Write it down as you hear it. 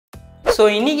So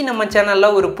இன்றைக்கி நம்ம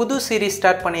சேனலில் ஒரு புது சீரீஸ்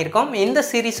ஸ்டார்ட் பண்ணியிருக்கோம். இந்த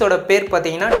சீரீஸோட பேர்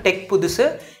பார்த்தீங்கன்னா டெக் புதுசு.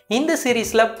 இந்த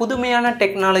சீரீஸில் புதுமையான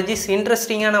டெக்னாலஜிஸ்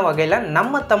இன்ட்ரெஸ்டிங்கான வகையில்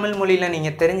நம்ம தமிழ் மொழியில்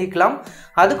நீங்கள் தெரிஞ்சுக்கலாம்.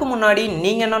 அதுக்கு முன்னாடி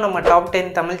நீங்கள் இன்னும் நம்ம டாப்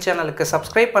 10 தமிழ் சேனலுக்கு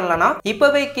சப்ஸ்கிரைப் பண்ணலன்னா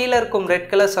இப்போவே கீழே இருக்கும் ரெட்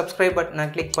கலர் சப்ஸ்கிரைப் பட்டனை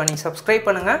கிளிக் பண்ணி சப்ஸ்கிரைப்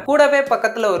பண்ணுங்கள். கூடவே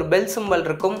பக்கத்தில் ஒரு பெல் சிம்பல்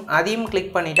இருக்கும், அதையும்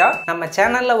கிளிக் பண்ணிட்டா நம்ம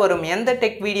சேனலில் வரும் எந்த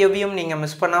டெக் வீடியோவையும் நீங்கள்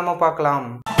மிஸ் பண்ணாமல் பார்க்கலாம்.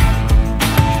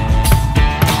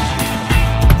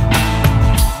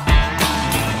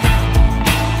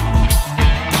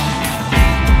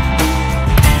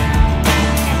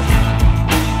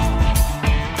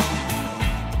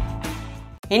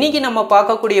 இன்றைக்கி நம்ம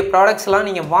பார்க்கக்கூடிய ப்ராடக்ட்ஸ்லாம்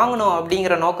நீங்கள் வாங்கணும்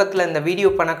அப்படிங்கிற நோக்கத்தில் இந்த வீடியோ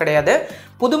பண்ண கிடையாது.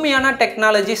 புதுமையான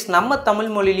டெக்னாலஜிஸ் நம்ம தமிழ்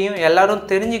மொழிலையும் எல்லாரும்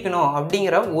தெரிஞ்சுக்கணும்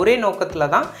அப்படிங்கிற ஒரே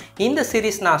நோக்கத்தில் தான் இந்த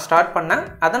சீரீஸ் நான் ஸ்டார்ட் பண்ணேன்.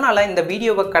 அதனால் இந்த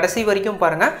வீடியோவை கடைசி வரைக்கும்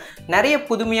பாருங்கள். நிறைய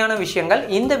புதுமையான விஷயங்கள்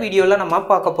இந்த வீடியோவில் நம்ம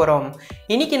பார்க்க போகிறோம்.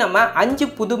 இன்றைக்கி நம்ம 5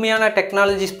 புதுமையான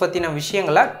டெக்னாலஜிஸ் பற்றின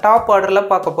விஷயங்களை டாப் ஆர்டரில்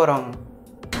பார்க்க போகிறோம்.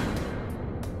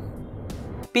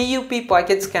 PuP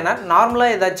Pocket Scanner.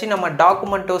 நார்மலாக ஏதாச்சும் நம்ம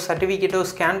டாக்குமெண்ட்டோ சர்டிஃபிகேட்டோ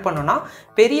ஸ்கேன் பண்ணோன்னா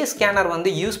பெரிய ஸ்கேனர் வந்து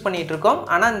யூஸ் பண்ணிகிட்டு இருக்கோம்.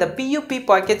 ஆனால் இந்த PuP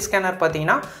Pocket Scanner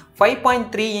பார்த்தீங்கன்னா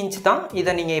 5.3 இன்ச் தான்.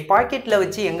 இதை நீங்கள் பாக்கெட்டில்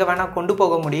வச்சு எங்கே வேணால் கொண்டு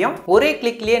போக முடியும். ஒரே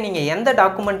கிளிக்லேயே நீங்கள் எந்த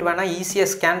டாக்குமெண்ட் வேணால் ஈஸியாக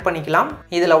ஸ்கேன் பண்ணிக்கலாம்.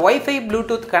 இதில் வைஃபை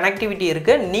ப்ளூடூத் கனெக்டிவிட்டி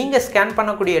இருக்குது. நீங்கள் ஸ்கேன்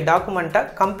பண்ணக்கூடிய டாக்குமெண்ட்டை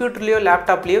கம்ப்யூட்டர்லேயோ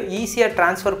லேப்டாப்லேயோ ஈஸியாக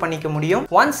ட்ரான்ஸ்ஃபர் பண்ணிக்க முடியும்.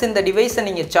 ஒன்ஸ் இந்த டிவைஸை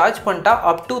நீங்கள் சார்ஜ் பண்ணிட்டா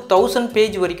அப் டு 1000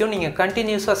 பேஜ் வரைக்கும் நீங்கள்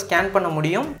கண்டினியூஸாக ஸ்கேன் பண்ண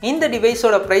முடியும். இந்த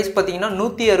டிவைஸோட பிரைஸ் பார்த்தீங்கன்னா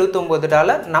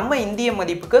 $169. நம்ம இந்திய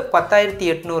மதிப்புக்கு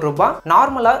 10,800 ரூபாய்.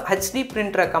 நார்மலாக HD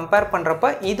பிரிண்டரை கம்பேர்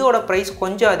பண்ணுறப்ப இதோட பிரைஸ்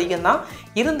கொஞ்சம் அதிகம் தான்.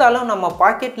 இருந்தாலும் நம்ம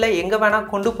பாக்கெட்டில் எங்கே வேணால்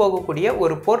கொண்டு போகக்கூடிய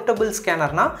ஒரு போர்ட்டபிள்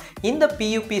ஸ்கேனர்னா இந்த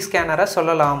PuP ஸ்கேனரை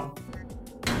சொல்லலாம்.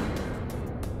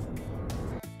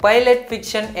 Pilot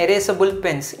fiction erasable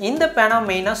Benz. இந்த பேனா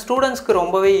மெயினாக ஸ்டூடெண்ட்ஸ்க்கு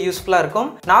ரொம்பவே யூஸ்ஃபுல்லாக இருக்கும்.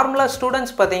 நார்மலாக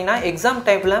ஸ்டூடெண்ட்ஸ் பார்த்தீங்கன்னா எக்ஸாம்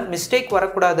டைமில் மிஸ்டேக்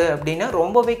வரக்கூடாது அப்படின்னு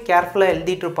ரொம்பவே கேர்ஃபுல்லாக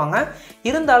எழுதிட்டு இருப்பாங்க.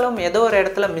 இருந்தாலும் ஏதோ ஒரு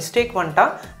இடத்துல மிஸ்டேக் வந்துட்டா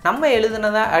நம்ம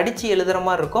எழுதுனதை அடித்து எழுதுகிற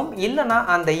மாதிரி இருக்கும். இல்லைனா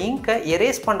அந்த இங்கை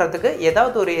எரேஸ் பண்ணுறதுக்கு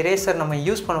ஏதாவது ஒரு எரேசர் நம்ம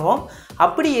யூஸ் பண்ணுவோம்.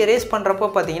 அப்படி எரேஸ் பண்ணுறப்போ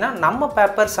பார்த்தீங்கன்னா நம்ம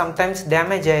பேப்பர் சம்டைம்ஸ்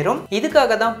டேமேஜ் ஆயிரும்.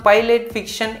 இதுக்காக தான் பைலட்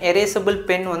ஃபிக்ஷன் எரேசபிள்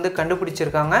பென் வந்து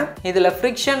கண்டுபிடிச்சிருக்காங்க. இதில்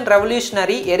friction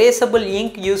revolutionary erasable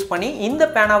ink use பண்ணி இந்த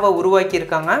பேனாவை உருவாக்கி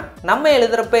இருக்காங்க. நம்ம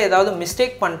எழுதுறப்ப ஏதாவது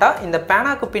மிஸ்டேக் பண்ணிட்டா இந்த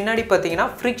பேனாக்கு பின்னாடி பார்த்தீங்கன்னா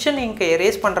ஃப்ரிக்ஷன் இங்கை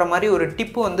எரேஸ் பண்ணுற மாதிரி ஒரு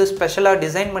டிப்பு வந்து ஸ்பெஷலாக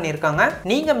டிசைன் பண்ணியிருக்காங்க.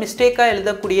 நீங்கள் மிஸ்டேக்காக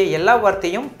எழுதக்கூடிய எல்லா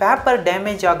வார்த்தையும் பேப்பர்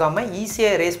டேமேஜ் ஆகாமல்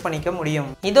ஈஸியாக எரேஸ் பண்ணிக்க முடியும்.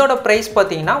 இதோட ப்ரைஸ்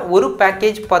பார்த்தீங்கன்னா ஒரு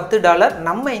பேக்கேஜ் $10.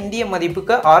 நம்ம இந்திய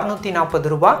மதிப்புக்கு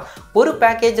 640 ரூபாய். ஒரு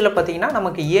பேக்கேஜில் பார்த்தீங்கன்னா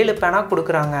நமக்கு 7 பேனா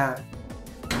கொடுக்குறாங்க.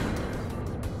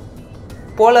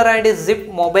 Polaroid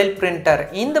Mobile Printer.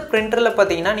 இந்த பிரிண்டரில்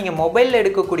பார்த்தீங்கன்னா நீங்கள் மொபைலில்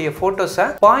எடுக்கக்கூடிய ஃபோட்டோஸை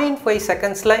 0.5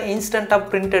 செகண்ட்ஸில் இன்ஸ்டண்ட்டாக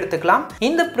பிரிண்ட் எடுத்துக்கலாம்.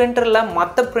 இந்த பிரிண்டரில்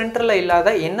மற்ற பிரிண்டரில்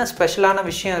இல்லாத என்ன ஸ்பெஷலான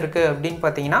விஷயம் இருக்குது அப்படின்னு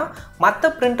பார்த்தீங்கன்னா, மற்ற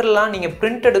பிரிண்டர்லாம் நீங்கள்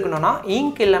பிரிண்ட் எடுக்கணும்னா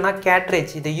இங்க் இல்லைனா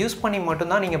கேட்ரேஜ் இதை யூஸ் பண்ணி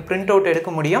மட்டும்தான் நீங்கள் பிரிண்ட் அவுட்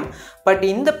எடுக்க முடியும். பட்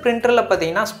இந்த பிரிண்டரில்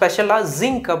பார்த்தீங்கன்னா ஸ்பெஷலாக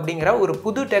zinc அப்படிங்கிற ஒரு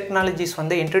புது டெக்னாலஜிஸ்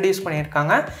வந்து இன்ட்ரடியூஸ்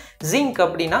பண்ணியிருக்காங்க. zinc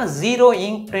அப்படின்னா ஜீரோ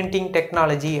இங்க் பிரிண்டிங்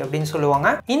டெக்னாலஜி அப்படின்னு சொல்லுவாங்க.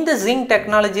 இந்த zinc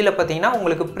டெக்னாலஜியில் பார்த்தீங்கன்னா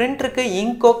உங்களுக்கு பிரிண்டருக்கு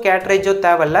இங்கோ கேட்ரேஜோ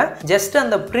தேவையில்ல. ஜஸ்ட்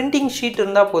அந்த பிரிண்டிங் ஷீட்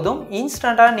இருந்தால் போதும்.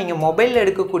 இன்ஸ்டண்ட்டாக நீங்கள் மொபைலில்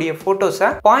எடுக்கக்கூடிய ஃபோட்டோஸை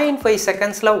 0.5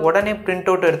 செகண்ட்ஸில் உடனே பிரிண்ட்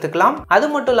அவுட் எடுத்துக்கலாம். அது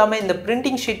மட்டும் இல்லாமல் இந்த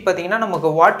பிரிண்டிங் ஷீட் பார்த்தீங்கன்னா நமக்கு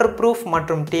வாட்டர் ப்ரூஃப்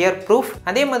மற்றும் டியர் ப்ரூஃப்.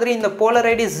 அதே மாதிரி இந்த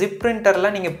Polaroid Zip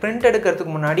பிரிண்டரில் நீங்கள் பிரிண்ட்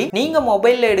எடுக்கிறதுக்கு முன்னாடி நீங்கள்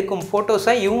மொபைலில் எடுக்கும்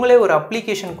ஃபோட்டோஸை இவங்களே ஒரு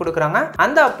அப்ளிகேஷன் கொடுக்குறாங்க.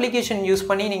 அந்த அப்ளிகேஷன் யூஸ்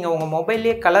பண்ணி நீங்கள் உங்கள்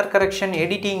மொபைல்லேயே கலர் கரெக்ஷன்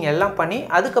எடிட்டிங் எல்லாம் பண்ணி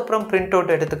அதுக்கப்புறம் பிரிண்ட்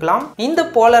அவுட் எடுத்துக்கலாம். இந்த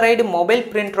Polaroid மொபைல்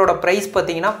பிரிண்டரோட ப்ரைஸ்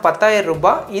பார்த்தீங்கன்னா 10,000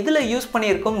 ரூபாய். இதில் யூஸ்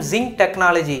பண்ணியிருக்கும் zinc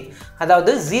டெக்னாலஜி,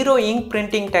 அதாவது ஜீரோ இங்க்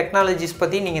பிரிண்டிங் டெக்னாலஜிஸ்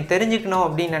பற்றி நீங்கள் தெரிஞ்சுக்கணும்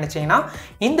அப்படின்னு நினச்சிங்கன்னா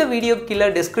இந்த வீடியோ கீழே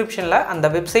டிஸ்கிரிப்ஷனில் அந்த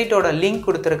வெப்சைட்டோட லிங்க்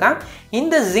கொடுத்துருக்கேன்.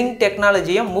 இந்த zinc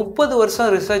டெக்னாலஜியை 30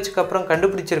 வருஷம் ரிசர்ச்சுக்கு அப்புறம்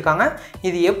கண்டுபிடிச்சிருக்காங்க.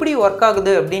 இது எப்படி ஒர்க்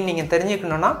ஆகுது அப்படின்னு நீங்கள்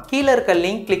தெரிஞ்சுக்கணுன்னா கீழே இருக்க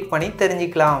லிங்க் கிளிக் பண்ணி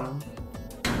தெரிஞ்சுக்கலாம்.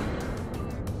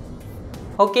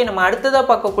 ஓகே, நம்ம அடுத்ததாக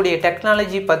பார்க்கக்கூடிய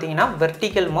டெக்னாலஜி பார்த்தீங்கன்னா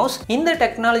வெர்டிக்கல் மவுஸ். இந்த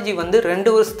டெக்னாலஜி வந்து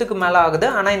 2 வருஷத்துக்கு மேலே ஆகுது.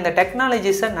 ஆனால் இந்த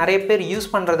டெக்னாலஜிஸை நிறைய பேர் யூஸ்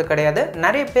பண்ணுறது கிடையாது.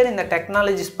 நிறைய பேர் இந்த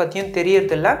டெக்னாலஜிஸ் பற்றியும்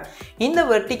தெரியறதில்ல. இந்த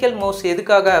வெர்டிக்கல் மவுஸ்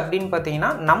எதுக்காக அப்படின்னு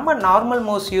பார்த்தீங்கன்னா, நம்ம நார்மல்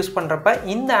மவுஸ் யூஸ் பண்ணுறப்ப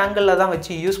இந்த ஆங்கிளில் தான்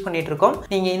வச்சு யூஸ் பண்ணிட்டு இருக்கோம்.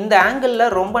 நீங்கள் இந்த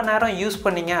ஆங்கிளில் ரொம்ப நேரம் யூஸ்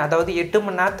பண்ணீங்க, அதாவது 8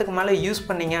 மணி நேரத்துக்கு மேலே யூஸ்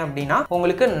பண்ணீங்க அப்படின்னா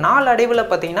உங்களுக்கு நாளடைவில்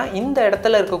பார்த்தீங்கன்னா இந்த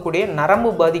இடத்துல இருக்கக்கூடிய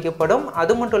நரம்பு பாதிக்கப்படும்.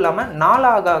 அது மட்டும் இல்லாமல்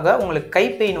நாளாக உங்களுக்கு கை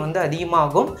பெயின் வந்து அதிகமாக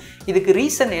அதிகமாகும். இதுக்கு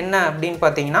ரீசன் என்ன அப்படின்னு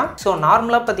பார்த்தீங்கன்னா, ஸோ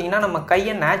நார்மலாக பார்த்தீங்கன்னா நம்ம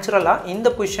கையை நேச்சுரலாக இந்த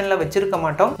பொசிஷனில் வச்சிருக்க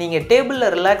மாட்டோம். நீங்கள் டேபிளில்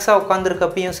ரிலாக்ஸாக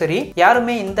உட்காந்துருக்கப்பையும் சரி,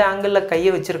 யாருமே இந்த ஆங்கிளில்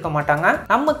கையை வச்சிருக்க மாட்டாங்க.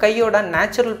 நம்ம கையோட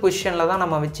நேச்சுரல் பொசிஷனில் தான்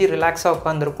நம்ம வச்சு ரிலாக்ஸாக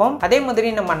உட்காந்துருப்போம். அதே மாதிரி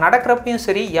நம்ம நடக்கிறப்பையும்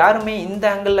சரி, யாருமே இந்த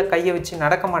ஆங்கிளில் கையை வச்சு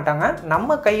நடக்க மாட்டாங்க.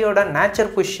 நம்ம கையோட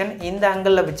நேச்சுரல் பொசிஷன் இந்த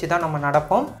ஆங்கிளில் வச்சு தான் நம்ம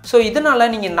நடப்போம். ஸோ இதனால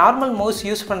நீங்கள் நார்மல் மவுஸ்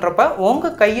யூஸ் பண்ணுறப்ப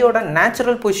உங்கள் கையோட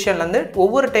நேச்சுரல் பொசிஷன்லேருந்து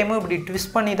ஒவ்வொரு டைமும் இப்படி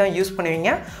ட்விஸ்ட் பண்ணி தான் யூஸ்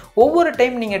பண்ணுவீங்க. ஒவ்வொரு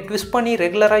டைம் நீங்கள் ட்விஸ்ட் பண்ணி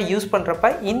ரெகுலராக யூஸ் பண்ணுறப்ப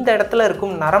இந்த இடத்துல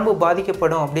இருக்கும் நரம்பு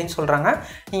பாதிக்கப்படும் அப்படின்னு சொல்கிறாங்க.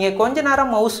 நீங்கள் கொஞ்ச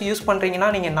நேரம் மவுஸ் யூஸ் பண்ணுறீங்கன்னா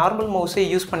நீங்கள் நார்மல் மவுஸே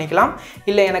யூஸ் பண்ணிக்கலாம்.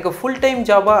 இல்லை எனக்கு ஃபுல் டைம்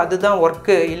ஜாபாக அதுதான்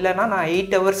ஒர்க்கு, இல்லைனா நான்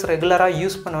 8 ஹவர்ஸ் ரெகுலராக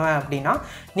யூஸ் பண்ணுவேன் அப்படின்னா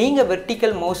நீங்கள்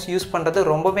வெர்டிக்கல் மவுஸ் யூஸ் பண்ணுறது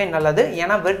ரொம்பவே நல்லது.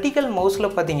 ஏன்னா வெர்டிக்கல்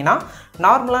மவுஸில் பார்த்தீங்கன்னா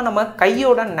நார்மலாக நம்ம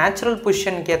கையோட நேச்சுரல்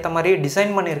பொசிஷனுக்கு ஏற்ற மாதிரி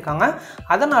டிசைன் பண்ணியிருக்காங்க.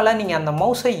 அதனால் நீங்கள் அந்த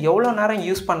மவுஸை எவ்வளோ நேரம்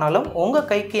யூஸ் பண்ணாலும் உங்கள்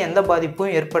கைக்கு எந்த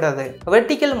பாதிப்பும் ஏற்படாது.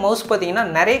 வெர்டிக்கல் மவுஸ் பார்த்தீங்கன்னா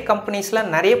நிறைய கம்பெனிஸில்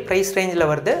நிறைய ப்ரைஸ் ரேஞ்சில்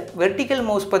வருது. வெர்டிக்கல்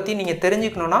மவுஸ் பற்றி நீங்கள்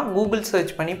தெரிஞ்சுக்கணுன்னா கூகுள்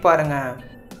சர்ச் பண்ணி பாருங்கள்.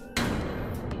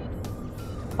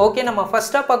 ஓகே, நம்ம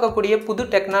ஃபஸ்ட்டாக பார்க்கக்கூடிய புது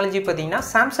டெக்னாலஜி பார்த்தீங்கன்னா,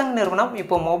 சாம்சங் நிறுவனம்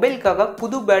இப்போ மொபைலுக்காக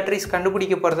புது பேட்டரிஸ்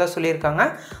கண்டுபிடிக்க போகிறதா சொல்லியிருக்காங்க.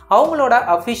 அவங்களோட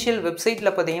அஃபிஷியல் வெப்சைட்டில்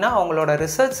பார்த்தீங்கன்னா அவங்களோட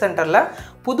ரிசர்ச் சென்டரில்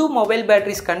புது மொபைல்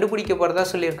பேட்டரிஸ் கண்டுபிடிக்க போகிறதா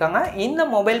சொல்லியிருக்காங்க. இந்த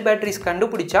மொபைல் பேட்டரிஸ்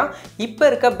கண்டுபிடிச்சா இப்போ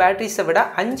இருக்க பேட்டரிஸை விட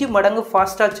 5 மடங்கு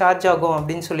ஃபாஸ்ட்டாக சார்ஜ் ஆகும்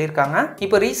அப்படின்னு சொல்லியிருக்காங்க.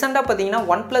 இப்போ ரீசெண்டாக பார்த்தீங்கன்னா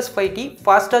OnePlus 5T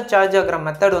ஃபாஸ்ட்டாக சார்ஜ் ஆகிற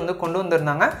மெத்தட் வந்து கொண்டு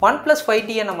வந்திருந்தாங்க. OnePlus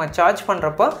 5Tயை நம்ம சார்ஜ்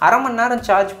பண்ணுறப்போ அரை மணி நேரம்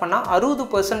சார்ஜ் பண்ணால்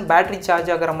 60% பேட்டரி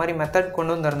சார்ஜ் ஆகிற மாதிரி மெத்தட்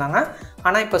கொண்டு வந்திருந்தாங்க.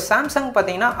 ஆனால் இப்போ சாம்சங்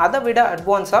பார்த்தீங்கன்னா அதை விட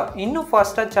அட்வான்ஸாக இன்னும்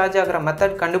ஃபாஸ்ட்டாக சார்ஜ் ஆகிற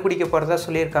மெத்தட் கண்டுபிடிக்க போகிறதா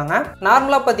சொல்லியிருக்காங்க.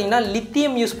 நார்மலாக பார்த்தீங்கன்னா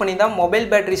லித்தியம் யூஸ் பண்ணி தான் மொபைல்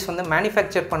பேட்டரிஸ் வந்து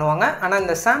மேனுஃபேக்சர் பண்ணுவாங்க. ஆனால்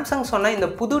இந்த சாம்சங் சொன்ன இந்த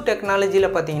புது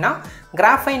டெக்னாலஜியில் பார்த்தீங்கன்னா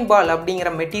கிராஃபைன் பால் அப்படிங்கிற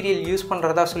மெட்டீரியல் யூஸ்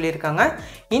பண்ணுறதா சொல்லியிருக்காங்க.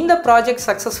 இந்த ப்ராஜெக்ட்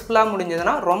சக்ஸஸ்ஃபுல்லாக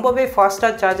முடிஞ்சதுன்னா ரொம்பவே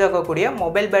ஃபாஸ்ட்டாக சார்ஜ் ஆகக்கூடிய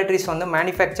மொபைல் பேட்டரிஸ் வந்து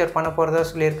மேனுஃபேக்சர் பண்ண போகிறதா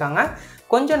சொல்லியிருக்காங்க.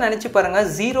 கொஞ்சம் நினச்சி பாருங்கள்,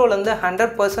 0லேருந்து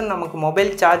 100% நமக்கு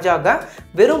மொபைல் சார்ஜ் ஆக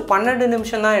வெறும் 12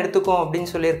 நிமிஷம் தான் எடுத்துக்கும் அப்படின்னு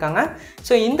சொல்லியிருக்காங்க.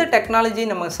 ஸோ இந்த டெக்னாலஜி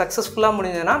நம்ம சக்ஸஸ்ஃபுல்லாக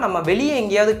முடிஞ்சதுன்னா நம்ம வெளியே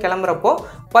எங்கேயாவது கிளம்புறப்போ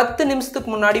 10 நிமிஷத்துக்கு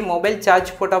முன்னாடி மொபைல்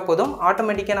சார்ஜ் போட்டால் போதும்,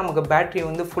 ஆட்டோமேட்டிக்காக நமக்கு பேட்ரி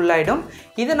வந்து ஃபுல் ஆகிடும்.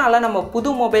 இதனால் நம்ம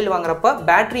புது மொபைல் வாங்குறப்ப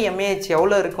பேட்ரி mAh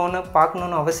எவ்வளோ இருக்கும்னு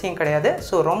பார்க்கணுன்னு அவசியம் கிடையாது.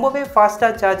 ஸோ ரொம்பவே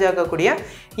ஃபாஸ்ட்டாக சார்ஜ் ஆகக்கூடிய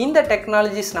இந்த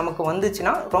டெக்னாலஜிஸ் நமக்கு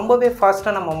வந்துச்சுன்னா ரொம்பவே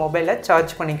ஃபாஸ்ட்டாக நம்ம மொபைலை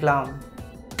சார்ஜ் பண்ணிக்கலாம்.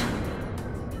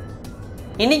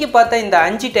 இன்றைக்கி பார்த்த இந்த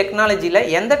 5 டெக்னாலஜியில்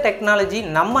எந்த டெக்னாலஜி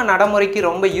நம்ம நடைமுறைக்கு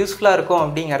ரொம்ப யூஸ்ஃபுல்லாக இருக்கும்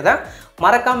அப்படிங்கிறத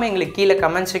மறக்காமல் எங்களுக்கு கீழே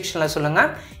கமெண்ட் செக்ஷனில் சொல்லுங்கள்.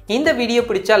 இந்த வீடியோ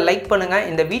பிடிச்சா லைக் பண்ணுங்கள்.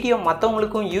 இந்த வீடியோ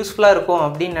மற்றவங்களுக்கும் யூஸ்ஃபுல்லாக இருக்கும்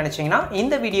அப்படின்னு நினச்சிங்கன்னா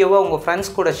இந்த வீடியோவை உங்கள்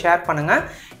ஃப்ரெண்ட்ஸ் கூட ஷேர் பண்ணுங்கள்.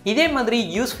 இதே மாதிரி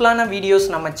யூஸ்ஃபுல்லான வீடியோஸ்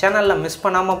நம்ம சேனலில் மிஸ்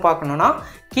பண்ணாமல் பார்க்கணுன்னா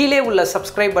கீழே உள்ள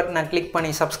சப்ஸ்கிரைப் பட்டனை கிளிக்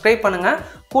பண்ணி சப்ஸ்கிரைப் பண்ணுங்கள்.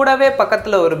 கூடவே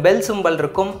பக்கத்தில் ஒரு பெல் சிம்பல்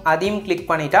இருக்கும், அதையும் கிளிக்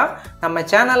பண்ணிட்டா நம்ம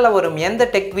சேனலில் வரும் எந்த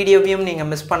டெக் வீடியோவையும்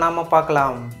நீங்கள் மிஸ் பண்ணாமல்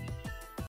பார்க்கலாம்.